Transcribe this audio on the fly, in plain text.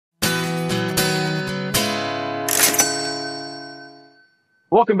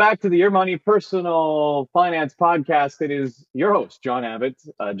Welcome back to the Your Money Personal Finance Podcast. It is your host, John Abbott,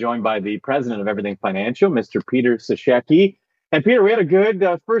 joined by the president of Everything Financial, Mr. Peter Sashecki. And Peter, we had a good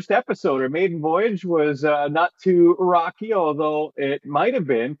first episode. Our maiden voyage was not too rocky, although it might have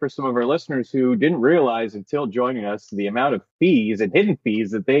been for some of our listeners who didn't realize until joining us the amount of fees and hidden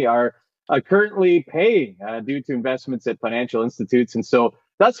fees that they are currently paying due to investments at financial institutes. And so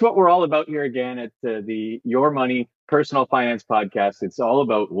that's what we're all about here again at the Your Money Personal Finance Podcast. It's all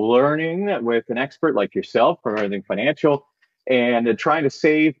about learning with an expert like yourself from Everything Financial and trying to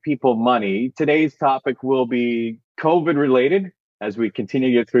save people money. Today's topic will be COVID related as we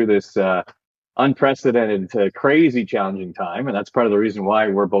continue to get through this unprecedented, crazy, challenging time. And that's part of the reason why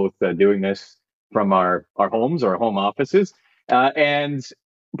we're both doing this from our homes, our home offices. And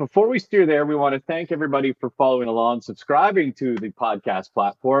before we steer there, we want to thank everybody for following along, subscribing to the podcast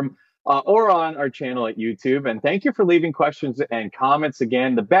platform or on our channel at YouTube. And thank you for leaving questions and comments.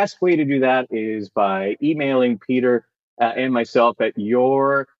 Again, the best way to do that is by emailing Peter and myself at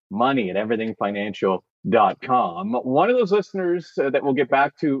yourmoney@everythingfinancial.com. One of those listeners that we'll get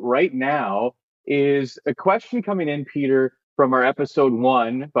back to right now is a question coming in, Peter, from our episode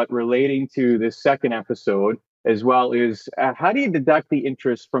 1, but relating to this second episode as well, is how do you deduct the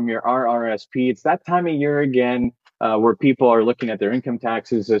interest from your RRSP? It's that time of year again where people are looking at their income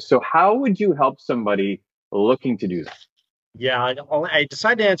taxes. So how would you help somebody looking to do that? Yeah, I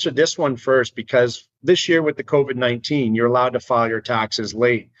decided to answer this one first because this year with the COVID-19, you're allowed to file your taxes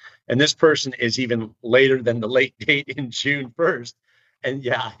late. And this person is even later than the late date in June 1st.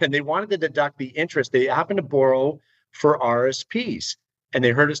 And they wanted to deduct the interest. They happened to borrow for RSPs. And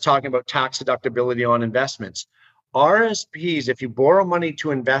they heard us talking about tax deductibility on investments. RSPs, if you borrow money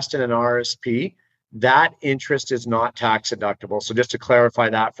to invest in an RSP, that interest is not tax deductible. So just to clarify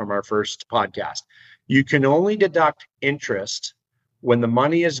that from our first podcast, you can only deduct interest when the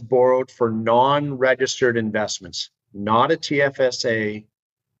money is borrowed for non-registered investments, not a TFSA,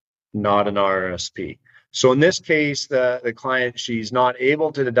 not an RSP. So in this case, the client, she's not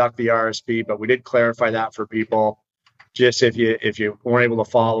able to deduct the RSP, but we did clarify that for people. Just if you weren't able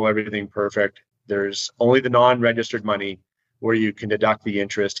to follow everything perfect, there's only the non-registered money where you can deduct the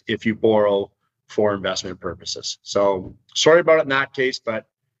interest if you borrow for investment purposes. So sorry about it in that case, but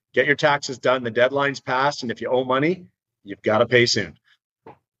get your taxes done. The deadline's passed, and if you owe money, you've got to pay soon.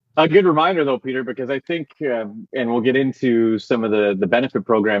 A good reminder, though, Peter, because I think, and we'll get into some of the benefit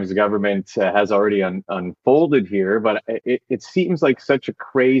programs the government has already unfolded here, but it seems like such a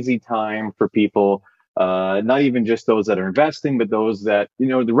crazy time for people. Not even just those that are investing, but those that,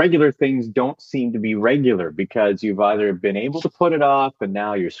 the regular things don't seem to be regular because you've either been able to put it off and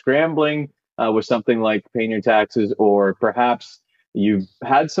now you're scrambling with something like paying your taxes, or perhaps you've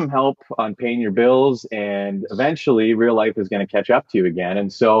had some help on paying your bills and eventually real life is going to catch up to you again.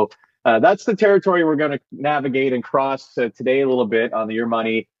 And so that's the territory we're going to navigate and cross today a little bit on the Your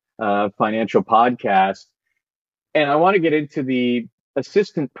Money Financial Podcast. And I want to get into the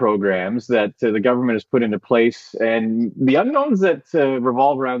assistant programs that the government has put into place and the unknowns that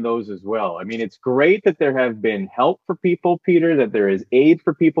revolve around those as well. I mean, it's great that there have been help for people, Peter, that there is aid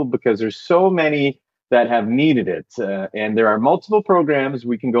for people, because there's so many that have needed it. And there are multiple programs.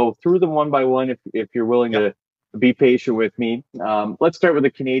 We can go through them one by one if you're willing to be patient with me. Let's start with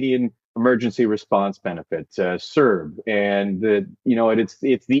the Canadian Emergency Response Benefit, CERB. And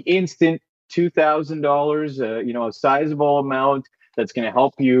it's the instant $2,000, a sizable amount that's going to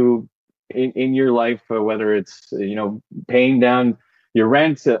help you in your life, whether it's, paying down your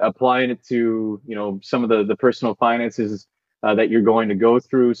rent, applying it to, some of the personal finances that you're going to go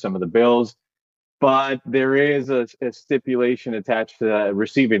through, some of the bills. But there is a stipulation attached to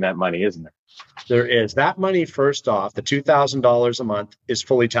receiving that money, isn't there? There is. That money, first off, the $2,000 a month is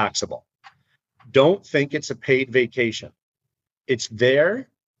fully taxable. Don't think it's a paid vacation. It's there.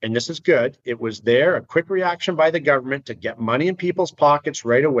 And this is good. It was there, a quick reaction by the government to get money in people's pockets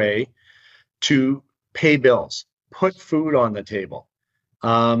right away to pay bills, put food on the table,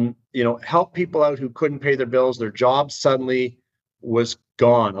 help people out who couldn't pay their bills. Their job suddenly was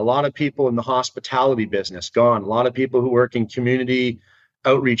gone. A lot of people in the hospitality business, gone. A lot of people who work in community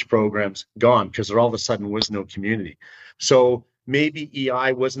outreach programs, gone, because there all of a sudden was no community. So maybe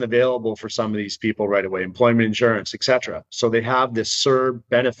EI wasn't available for some of these people right away, employment insurance, etc. So they have this CERB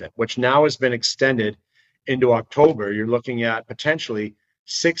benefit, which now has been extended into October. You're looking at potentially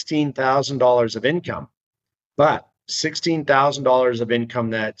 $16,000 of income, but $16,000 of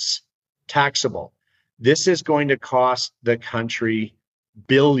income that's taxable. This is going to cost the country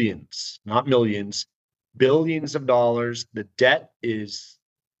billions, not millions, billions of dollars. The debt is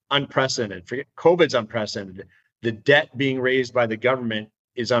unprecedented. Forget COVID's unprecedented. The debt being raised by the government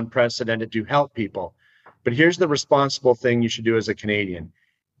is unprecedented to help people. But here's the responsible thing you should do as a Canadian.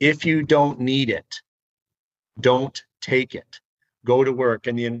 If you don't need it, don't take it. Go to work.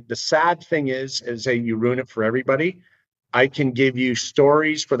 And the sad thing is you ruin it for everybody. I can give you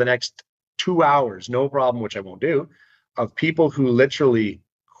stories for the next 2 hours, no problem, which I won't do, of people who literally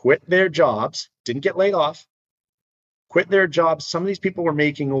quit their jobs, didn't get laid off, quit their jobs. Some of these people were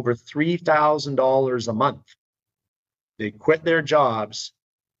making over $3,000 a month. They quit their jobs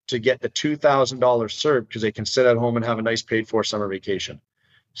to get the $2,000 CERB because they can sit at home and have a nice paid for summer vacation.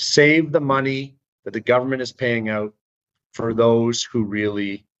 Save the money that the government is paying out for those who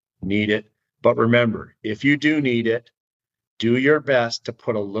really need it. But remember, if you do need it, do your best to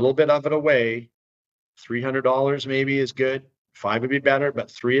put a little bit of it away. $300 maybe is good. $5 would be better, but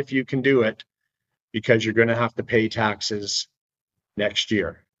 $3 if you can do it, because you're going to have to pay taxes next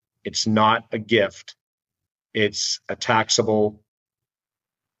year. It's not a gift. It's a taxable,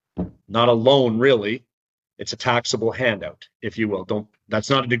 not a loan really. It's a taxable handout, if you will. That's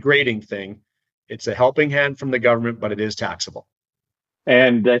not a degrading thing. It's a helping hand from the government, but it is taxable.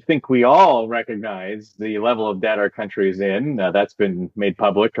 And I think we all recognize the level of debt our country is in. That's been made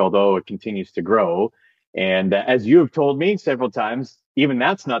public, although it continues to grow. And as you have told me several times, even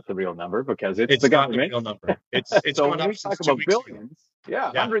that's not the real number because it's the government. Not the real number. It's so gone up since 2 weeks billions.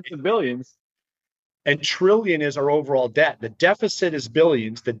 Yeah, hundreds of billions. And trillion is our overall debt. The deficit is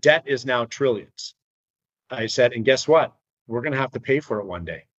billions. The debt is now trillions. I said, and guess what? We're going to have to pay for it one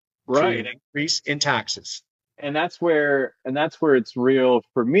day. Right. An increase in taxes. And that's where it's real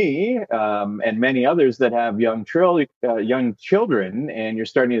for me and many others that have young children, and you're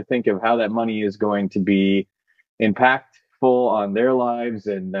starting to think of how that money is going to be impactful on their lives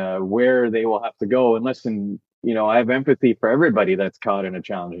and where they will have to go. And listen, I have empathy for everybody that's caught in a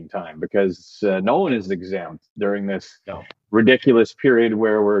challenging time because no one is exempt during this ridiculous period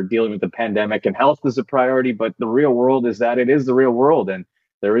where we're dealing with the pandemic and health is a priority. But the real world is that it is the real world, and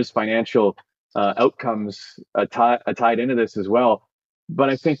there is financial outcomes tied into this as well. But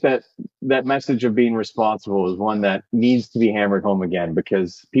I think that message of being responsible is one that needs to be hammered home again,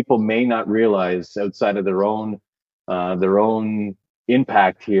 because people may not realize outside of their own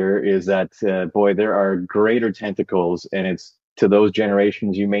impact here is that, there are greater tentacles, and it's to those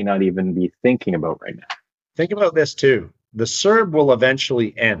generations you may not even be thinking about right now. Think about this too. The CERB will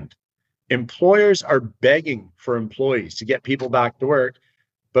eventually end. Employers are begging for employees to get people back to work,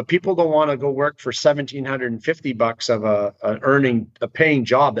 but people don't want to go work for $1,750 of a paying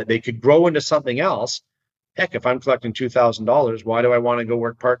job that they could grow into something else. Heck, if I'm collecting $2,000, why do I want to go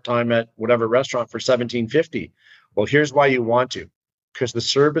work part-time at whatever restaurant for $1,750? Well, here's why you want to, because the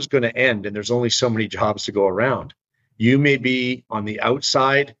CERB is going to end and there's only so many jobs to go around. You may be on the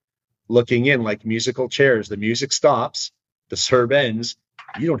outside looking in like musical chairs. The music stops, the CERB ends,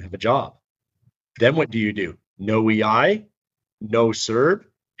 you don't have a job. Then what do? No EI, no CERB.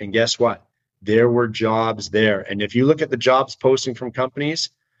 And guess what? There were jobs there. And if you look at the jobs posting from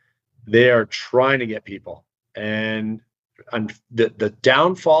companies, they are trying to get people. And the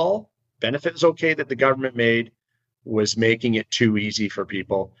downfall, benefit is okay that the government made, was making it too easy for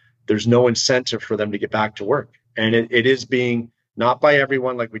people. There's no incentive for them to get back to work. And it is being, not by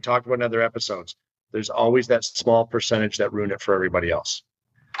everyone, like we talked about in other episodes. There's always that small percentage that ruin it for everybody else.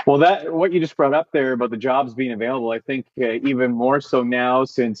 Well, what you just brought up there about the jobs being available, I think even more so now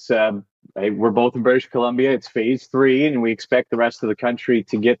since we're both in British Columbia, it's phase 3, and we expect the rest of the country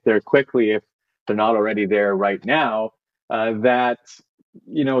to get there quickly if they're not already there right now, that,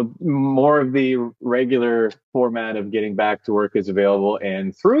 more of the regular format of getting back to work is available.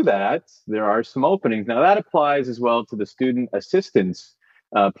 And through that, there are some openings. Now, that applies as well to the student assistance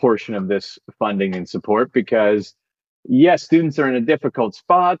portion of this funding and support, because yes, students are in a difficult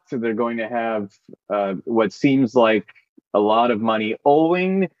spot. So they're going to have what seems like a lot of money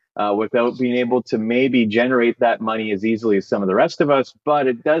owing without being able to maybe generate that money as easily as some of the rest of us. But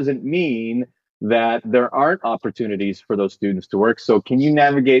it doesn't mean that there aren't opportunities for those students to work. So can you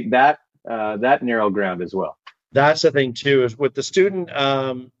navigate that narrow ground as well? That's the thing too, is with the student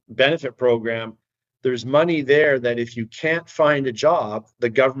benefit program, there's money there that if you can't find a job, the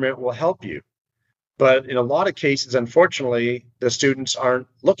government will help you. But in a lot of cases, unfortunately, the students aren't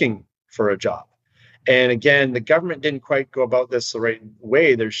looking for a job. And again, the government didn't quite go about this the right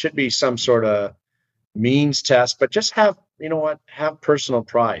way. There should be some sort of means test, but just have personal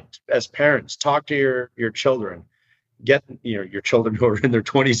pride as parents. Talk to your children. Get your children who are in their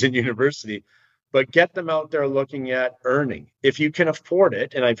 20s in university, but get them out there looking at earning. If you can afford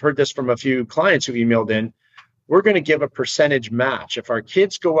it, and I've heard this from a few clients who emailed in, we're going to give a percentage match. If our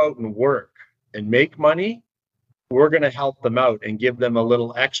kids go out and work and make money, we're going to help them out and give them a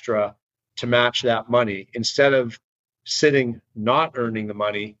little extra to match that money instead of sitting not earning the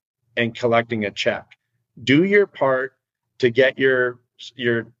money and collecting a check. Do your part to get your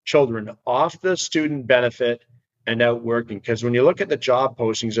children off the student benefit and out working. Because when you look at the job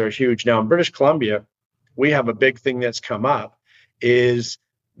postings, are huge. Now in British Columbia, we have a big thing that's come up is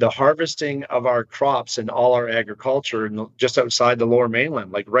the harvesting of our crops and all our agriculture just outside the Lower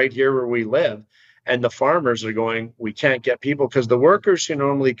Mainland, like right here where we live. And the farmers are going, we can't get people because the workers who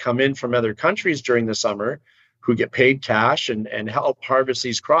normally come in from other countries during the summer who get paid cash and help harvest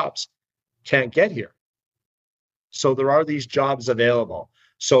these crops can't get here. So there are these jobs available.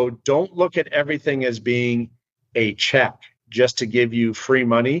 So don't look at everything as being a check just to give you free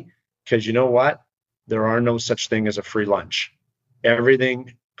money, because you know what? There are no such thing as a free lunch.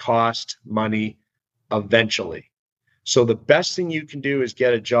 Everything costs money eventually. So the best thing you can do is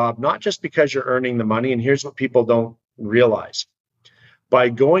get a job, not just because you're earning the money. And here's what people don't realize. By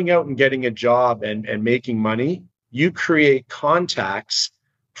going out and getting a job and making money, you create contacts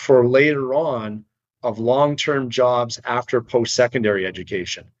for later on of long-term jobs after post-secondary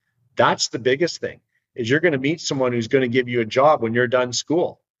education. That's the biggest thing, is you're going to meet someone who's going to give you a job when you're done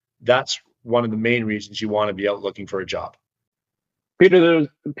school. That's one of the main reasons you want to be out looking for a job. Peter,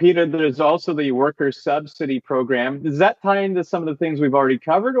 there's also the worker subsidy program. Does that tie into some of the things we've already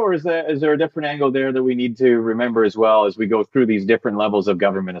covered, or is there a different angle there that we need to remember as well as we go through these different levels of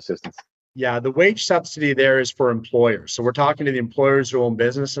government assistance? Yeah, the wage subsidy there is for employers. So we're talking to the employers who own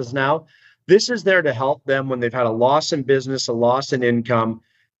businesses now. This is there to help them when they've had a loss in business, a loss in income,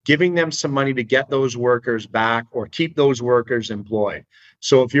 giving them some money to get those workers back or keep those workers employed.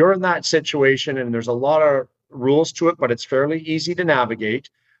 So if you're in that situation, and there's a lot of rules to it, but it's fairly easy to navigate,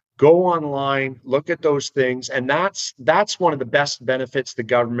 go online, look at those things. And that's one of the best benefits the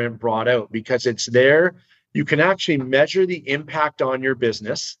government brought out, because it's there. You can actually measure the impact on your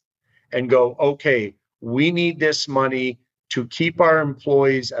business and go, okay, we need this money to keep our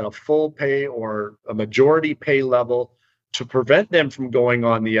employees at a full pay or a majority pay level to prevent them from going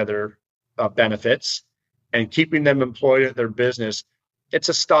on the other benefits and keeping them employed at their business. It's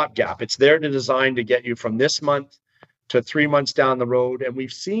a stopgap. It's there to design to get you from this month to 3 months down the road. And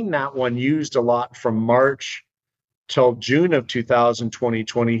we've seen that one used a lot from March till June of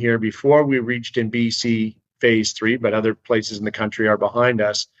 2020 here, before we reached in BC phase 3, but other places in the country are behind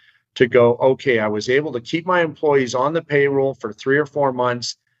us, to go, okay, I was able to keep my employees on the payroll for 3 or 4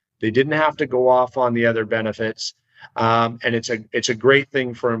 months. They didn't have to go off on the other benefits. And it's a great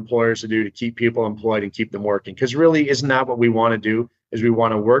thing for employers to do, to keep people employed and keep them working. Because really, isn't that what we want to do? Is we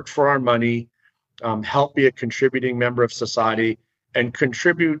want to work for our money, help be a contributing member of society, and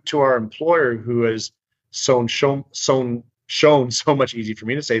contribute to our employer who has shown so much, easy for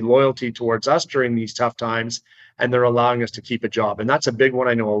me to say, loyalty towards us during these tough times, and they're allowing us to keep a job. And that's a big one.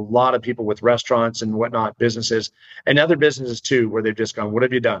 I know a lot of people with restaurants and whatnot, businesses, and other businesses too, where they've just gone, what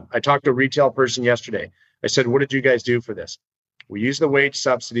have you done? I talked to a retail person yesterday. I said, what did you guys do for this? We used the wage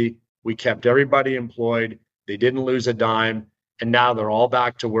subsidy. We kept everybody employed. They didn't lose a dime. And now they're all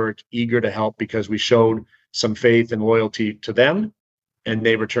back to work, eager to help, because we showed some faith and loyalty to them, and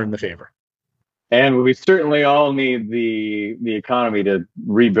they returned the favor. And we certainly all need the economy to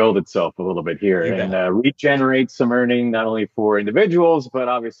rebuild itself a little bit here and regenerate some earning, not only for individuals, but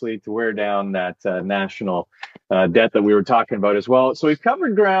obviously to wear down that national debt that we were talking about as well. So we've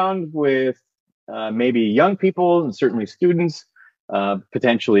covered ground with maybe young people and certainly students,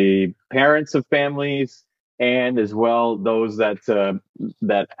 potentially parents of families, and as well those that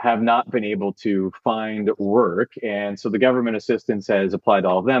have not been able to find work. And so the government assistance has applied to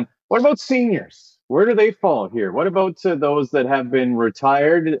all of them. What about seniors? Where do they fall here? What about those that have been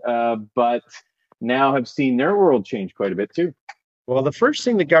retired but now have seen their world change quite a bit too? Well, the first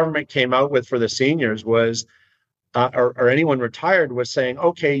thing the government came out with for the seniors was, or anyone retired, was saying,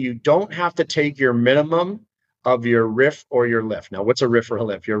 okay, you don't have to take your minimum of your RIF or your LIF. Now, what's a RIF or a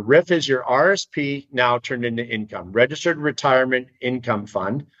LIF? Your RIF is your RSP now turned into income, Registered Retirement Income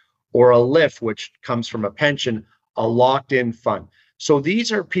Fund, or a LIF, which comes from a pension, a locked-in fund. So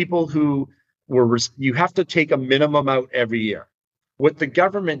these are people who you have to take a minimum out every year. What the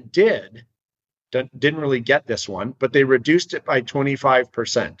government didn't really get this one, but they reduced it by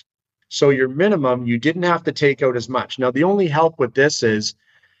 25%. So your minimum, you didn't have to take out as much. Now, the only help with this is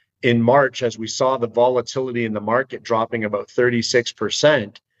in March, as we saw the volatility in the market dropping about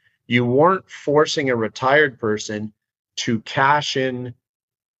 36%, you weren't forcing a retired person to cash in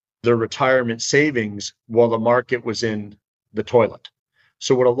their retirement savings while the market was in the toilet.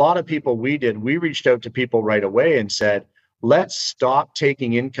 So what a lot of people we reached out to people right away and said, let's stop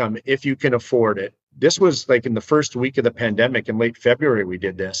taking income if you can afford it this was like in the first week of the pandemic in late February, we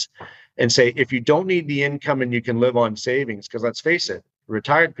did this and say, if you don't need the income and you can live on savings, because let's face it,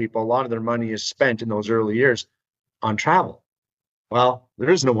 retired people, a lot of their money is spent in those early years on travel. Well, there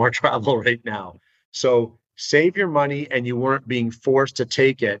is no more travel right now. So save your money, and you weren't being forced to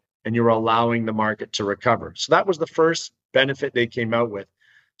take it, and you were allowing the market to recover. So that was the first benefit they came out with.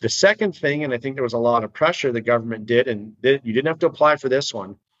 The second thing, and I think there was a lot of pressure the government did, and you didn't have to apply for this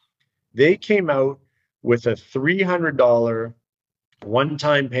one. They came out with a $300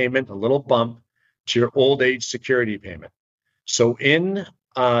 one-time payment, a little bump to your old age security payment. So in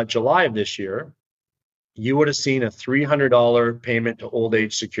July of this year, you would have seen a $300 payment to old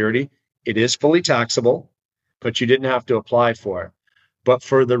age security. It is fully taxable, but you didn't have to apply for it. But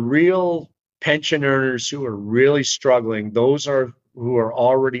for the real pension earners who are really struggling, those are who are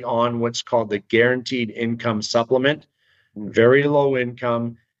already on what's called the guaranteed income supplement, very low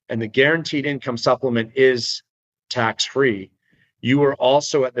income, and the guaranteed income supplement is tax-free. You were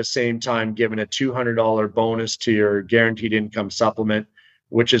also at the same time given a $200 bonus to your guaranteed income supplement,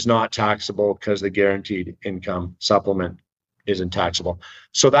 which is not taxable because the guaranteed income supplement isn't taxable.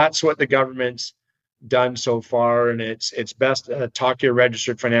 So that's what the government's done so far, and it's best to talk to your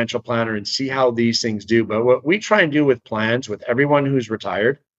registered financial planner and see how these things do. But what we try and do with plans with everyone who's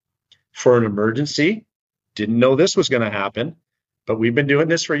retired for an emergency, didn't know this was going to happen, but we've been doing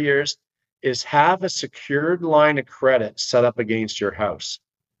this for years, is have a secured line of credit set up against your house.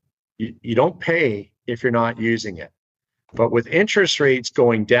 You don't pay if you're not using it. But with interest rates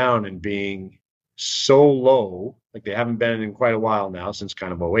going down and being so low, like they haven't been in quite a while now, since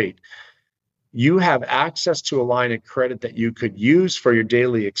kind of 2008, you have access to a line of credit that you could use for your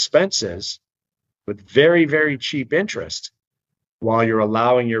daily expenses with very, very cheap interest while you're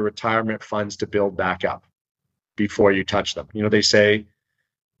allowing your retirement funds to build back up before you touch them. You know, they say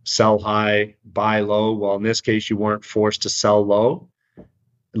sell high, buy low. Well, in this case, you weren't forced to sell low.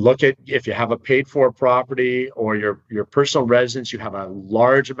 Look at if you have a paid for property or your personal residence, you have a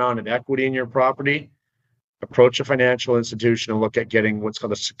large amount of equity in your property, approach a financial institution and look at getting what's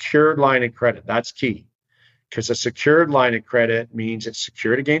called a secured line of credit. That's key, because a secured line of credit means it's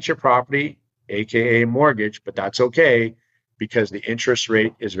secured against your property, aka mortgage, but that's okay because the interest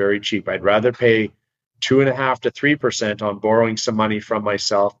rate is very cheap. I'd rather pay 2.5% to 3% on borrowing some money from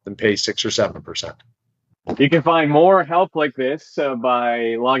myself than pay 6 or 7%. You can find more help like this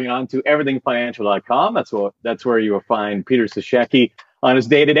by logging on to everythingfinancial.com. That's where you will find Peter Seshecki on his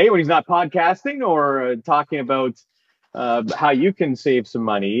day-to-day when he's not podcasting or talking about how you can save some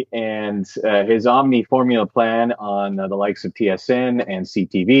money, and his Omni Formula plan on the likes of TSN and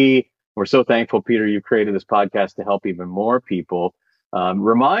CTV. We're so thankful, Peter, you created this podcast to help even more people.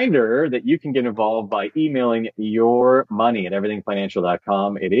 Reminder that you can get involved by emailing your money at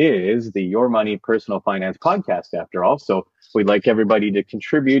everythingfinancial.com. It is the Your Money Personal Finance podcast, after all. So we'd like everybody to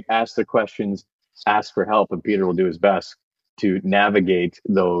contribute, ask their questions, ask for help, and Peter will do his best to navigate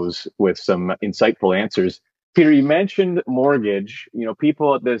those with some insightful answers. Peter, you mentioned mortgage. You know,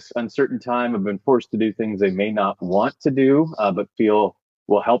 people at this uncertain time have been forced to do things they may not want to do, but feel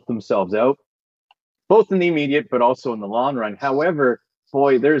will help themselves out, both in the immediate, but also in the long run. However,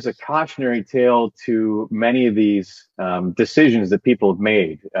 boy, there's a cautionary tale to many of these decisions that people have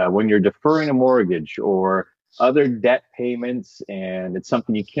made. When you're deferring a mortgage or other debt payments, and it's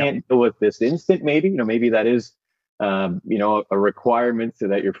something you can't deal with this instant, maybe that is, a requirement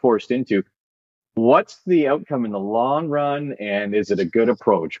that you're forced into. What's the outcome in the long run, and is it a good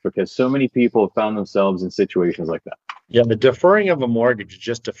approach? Because so many people have found themselves in situations like that. Yeah, the deferring of a mortgage is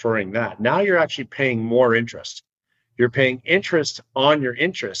just deferring that. Now you're actually paying more interest. You're paying interest on your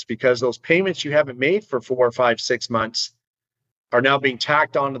interest because those payments you haven't made for 4, 5, 6 months are now being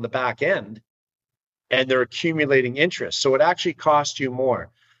tacked onto the back end, and they're accumulating interest. So it actually costs you more.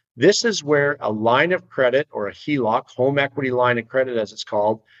 This is where a line of credit, or a HELOC, home equity line of credit as it's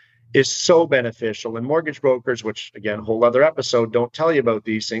called, is so beneficial. And mortgage brokers, which again, a whole other episode, don't tell you about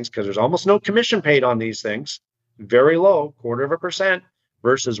these things because there's almost no commission paid on these things. Very low, 0.25%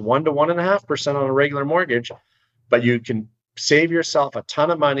 versus 1 to 1.5% on a regular mortgage. But you can save yourself a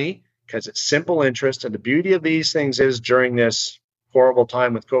ton of money because it's simple interest. And the beauty of these things is, during this horrible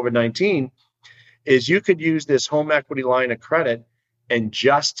time with COVID-19, is you could use this home equity line of credit and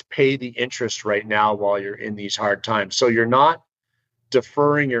just pay the interest right now while you're in these hard times. So you're not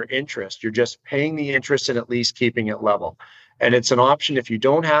deferring your interest. You're just paying the interest and at least keeping it level. And it's an option. If you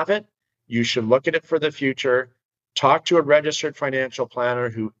don't have it, you should look at it for the future. Talk to a registered financial planner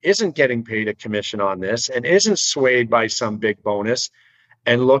who isn't getting paid a commission on this and isn't swayed by some big bonus,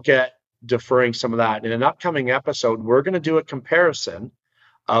 and look at deferring some of that. In an upcoming episode, we're going to do a comparison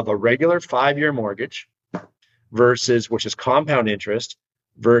of a regular 5-year mortgage versus, which is compound interest,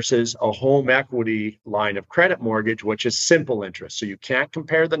 versus a home equity line of credit mortgage, which is simple interest. So you can't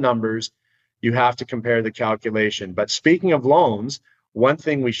compare the numbers. You have to compare the calculation. But speaking of loans, one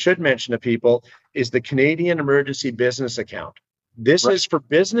thing we should mention to people is the Canadian Emergency Business Account. This is for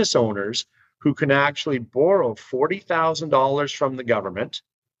business owners who can actually borrow $40,000 from the government,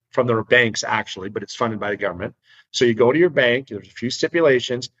 from their banks actually, but it's funded by the government. So you go to your bank, there's a few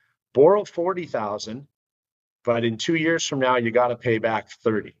stipulations, borrow 40,000, but in 2 years from now, you got to pay back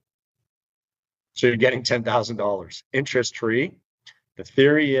 30. So you're getting $10,000 interest free. The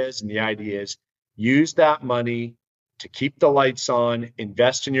theory is, and the idea is, use that money to keep the lights on,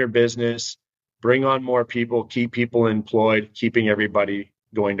 invest in your business, bring on more people, keep people employed, keeping everybody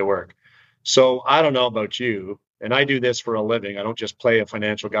going to work. So I don't know about you, and I do this for a living. I don't just play a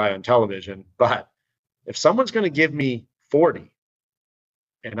financial guy on television, but if someone's going to give me 40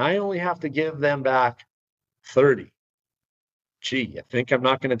 and I only have to give them back 30, gee, you think I'm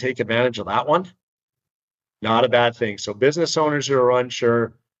not going to take advantage of that one? Not a bad thing. So business owners who are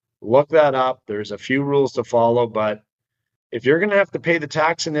unsure, look that up. There's a few rules to follow, but if you're going to have to pay the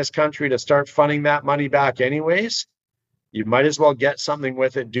tax in this country to start funding that money back anyways, you might as well get something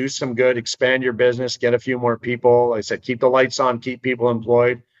with it, do some good, expand your business, get a few more people. Like I said, keep the lights on, keep people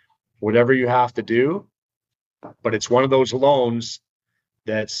employed, whatever you have to do. But it's one of those loans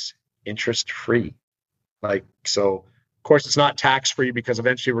that's interest free. So of course it's not tax free because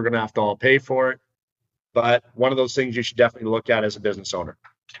eventually we're going to have to all pay for it. But one of those things you should definitely look at as a business owner.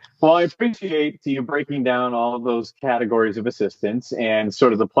 Well, I appreciate you breaking down all of those categories of assistance and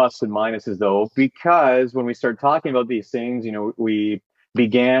sort of the plus and minuses, though, because when we start talking about these things, we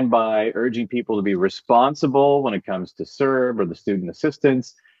began by urging people to be responsible when it comes to CERB or the student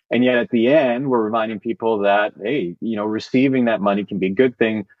assistance. And yet at the end, we're reminding people that, hey, receiving that money can be a good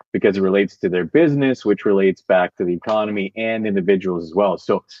thing because it relates to their business, which relates back to the economy and individuals as well.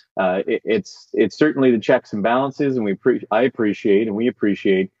 So it's certainly the checks and balances, and I appreciate and we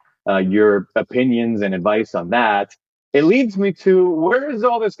appreciate your opinions and advice on that. It leads me to, where is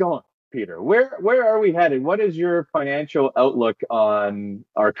all this going, Peter? Where are we headed? What is your financial outlook on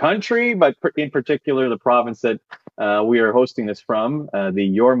our country, but in particular the province that we are hosting this from, the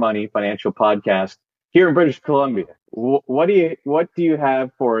Your Money Financial Podcast here in British Columbia? What do you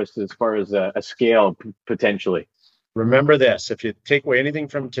have for us as far as a scale potentially? Remember this. If you take away anything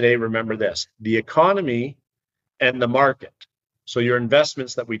from today, remember this: the economy and the market. So your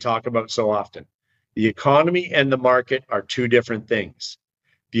investments that we talk about so often, the economy and the market are two different things.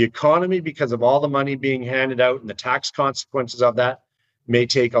 The economy, because of all the money being handed out and the tax consequences of that, may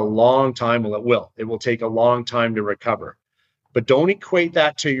take a long time. Well, it will. It will take a long time to recover. But don't equate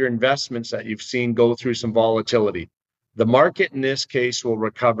that to your investments that you've seen go through some volatility. The market in this case will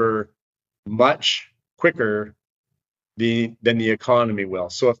recover much quicker than the economy will.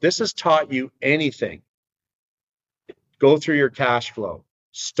 So if this has taught you anything, go through your cash flow.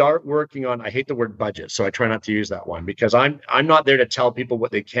 Start working on, I hate the word budget, so I try not to use that one, because I'm not there to tell people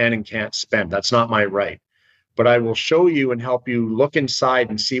what they can and can't spend. That's not my right. But I will show you and help you look inside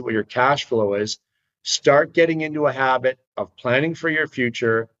and see what your cash flow is. Start getting into a habit of planning for your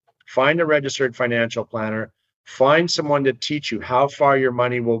future. Find a registered financial planner. Find someone to teach you how far your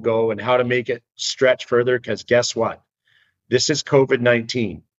money will go and how to make it stretch further, because guess what? This is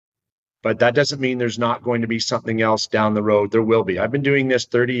COVID-19. But that doesn't mean there's not going to be something else down the road. There will be. I've been doing this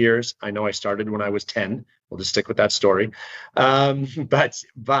 30 years. I know I started when I was 10. We'll just stick with that story.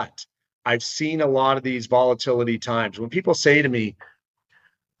 But I've seen a lot of these volatility times. When people say to me,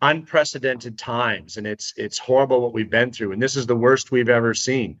 unprecedented times, and it's horrible what we've been through, and this is the worst we've ever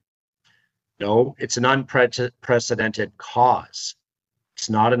seen. No, it's an unprecedented cause. It's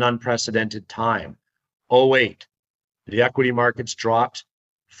not an unprecedented time. 2008, the equity markets dropped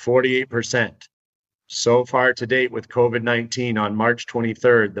 48%. So far to date with COVID-19, on March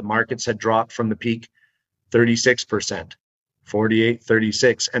 23rd, the markets had dropped from the peak 36%, 48,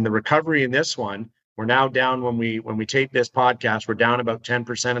 36. And the recovery in this one, we're now down, when we tape this podcast, we're down about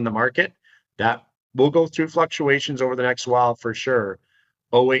 10% in the market. That will go through fluctuations over the next while for sure.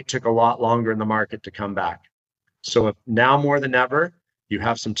 2008 took a lot longer in the market to come back. So if now more than ever, you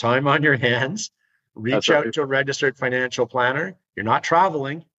have some time on your hands, reach out to a registered financial planner. You're not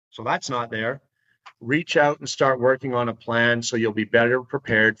traveling, so that's not there. Reach out and start working on a plan so you'll be better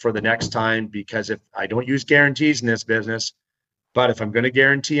prepared for the next time, because if I don't use guarantees in this business, but if I'm going to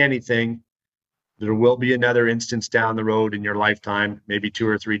guarantee anything, there will be another instance down the road in your lifetime, maybe 2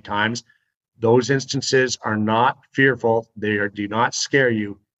 or 3 times. Those instances are not fearful. Do not scare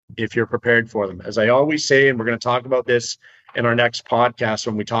you if you're prepared for them. As I always say, and we're going to talk about this in our next podcast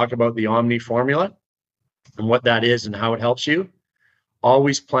when we talk about the Omni formula and what that is and how it helps you.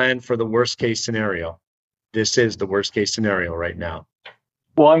 Always plan for the worst case scenario. This is the worst case scenario right now.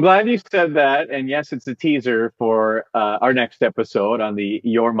 Well, I'm glad you said that. And yes, it's a teaser for our next episode on the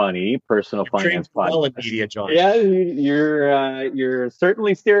Your Money Personal Finance podcast. Media, John. Yeah, you're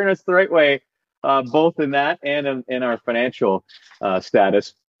certainly steering us the right way, both in that and in our financial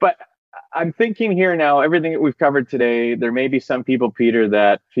status. But I'm thinking here now, everything that we've covered today, there may be some people, Peter,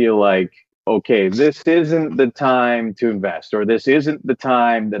 that feel like, okay, this isn't the time to invest, or this isn't the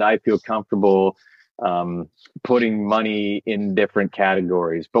time that I feel comfortable putting money in different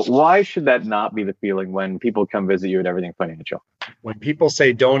categories. But why should that not be the feeling when people come visit you at Everything Financial? When people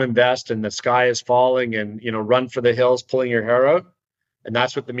say don't invest and the sky is falling and, run for the hills, pulling your hair out, and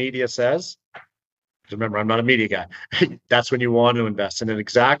that's what the media says. Remember, I'm not a media guy. That's when you want to invest. And an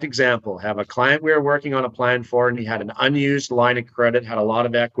exact example, have a client we were working on a plan for, and he had an unused line of credit, had a lot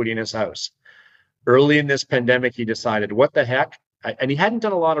of equity in his house. Early in this pandemic, he decided, what the heck? And he hadn't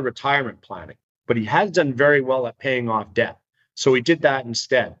done a lot of retirement planning, but he has done very well at paying off debt. So he did that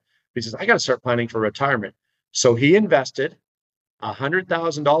instead. He says, I got to start planning for retirement. So he invested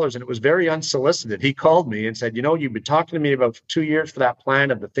 $100,000, and it was very unsolicited. He called me and said, you've been talking to me about 2 years for that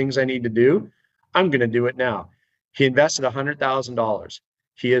plan of the things I need to do. I'm going to do it now. He invested $100,000.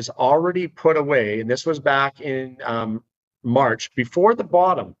 He has already put away, and this was back in March, before the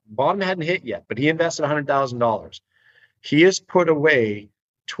bottom. Bottom hadn't hit yet, but he invested $100,000. He has put away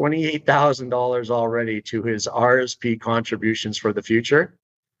 $28,000 already to his RSP contributions for the future.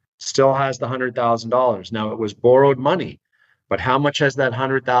 Still has the $100,000. Now, it was borrowed money, but how much has that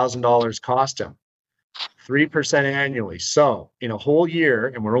 $100,000 cost him? 3% annually. So in a whole year,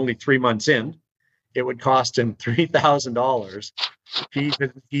 and we're only 3 months in, it would cost him $3,000.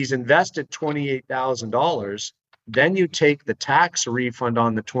 He's invested $28,000. Then you take the tax refund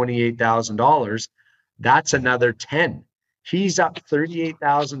on the $28,000. That's another $10,000. He's up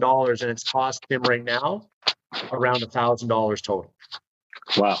 $38,000, and it's cost him right now around $1,000 total.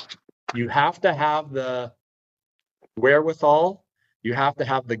 Wow. You have to have the wherewithal. You have to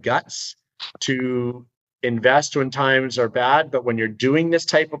have the guts to invest when times are bad. But when you're doing this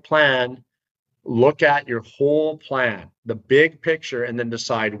type of plan, look at your whole plan, the big picture, and then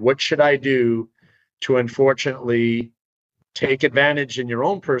decide what should I do to unfortunately take advantage in your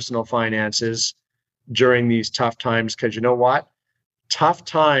own personal finances during these tough times. Because you know what? Tough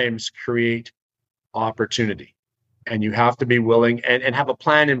times create opportunity, and you have to be willing and have a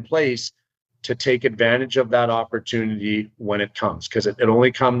plan in place to take advantage of that opportunity when it comes, because it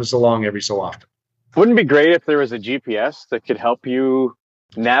only comes along every so often. Wouldn't it be great if there was a GPS that could help you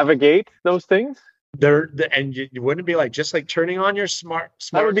navigate those things? And you wouldn't be just like turning on your smart.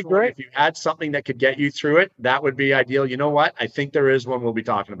 That would be great. If you had something that could get you through it, that would be ideal. You know what? I think there is one. We'll be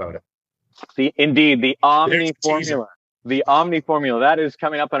talking about it. The Omni formula. The Omni formula. That is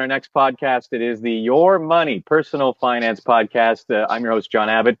coming up on our next podcast. It is the Your Money Personal Finance podcast. I'm your host, John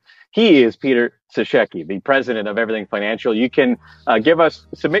Abbott. He is Peter Sashecki, the president of Everything Financial. You can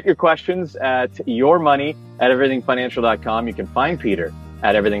submit your questions at yourmoney@everythingfinancial.com. You can find Peter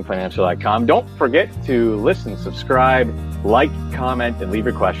at everythingfinancial.com. Don't forget to listen, subscribe, like, comment, and leave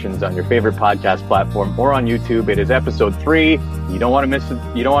your questions on your favorite podcast platform or on YouTube. It is episode 3. You don't want to miss it.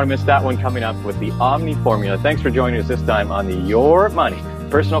 You don't want to miss that one coming up with the Omni formula. Thanks for joining us this time on the Your Money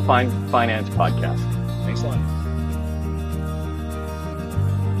Personal Finance podcast. Thanks a lot.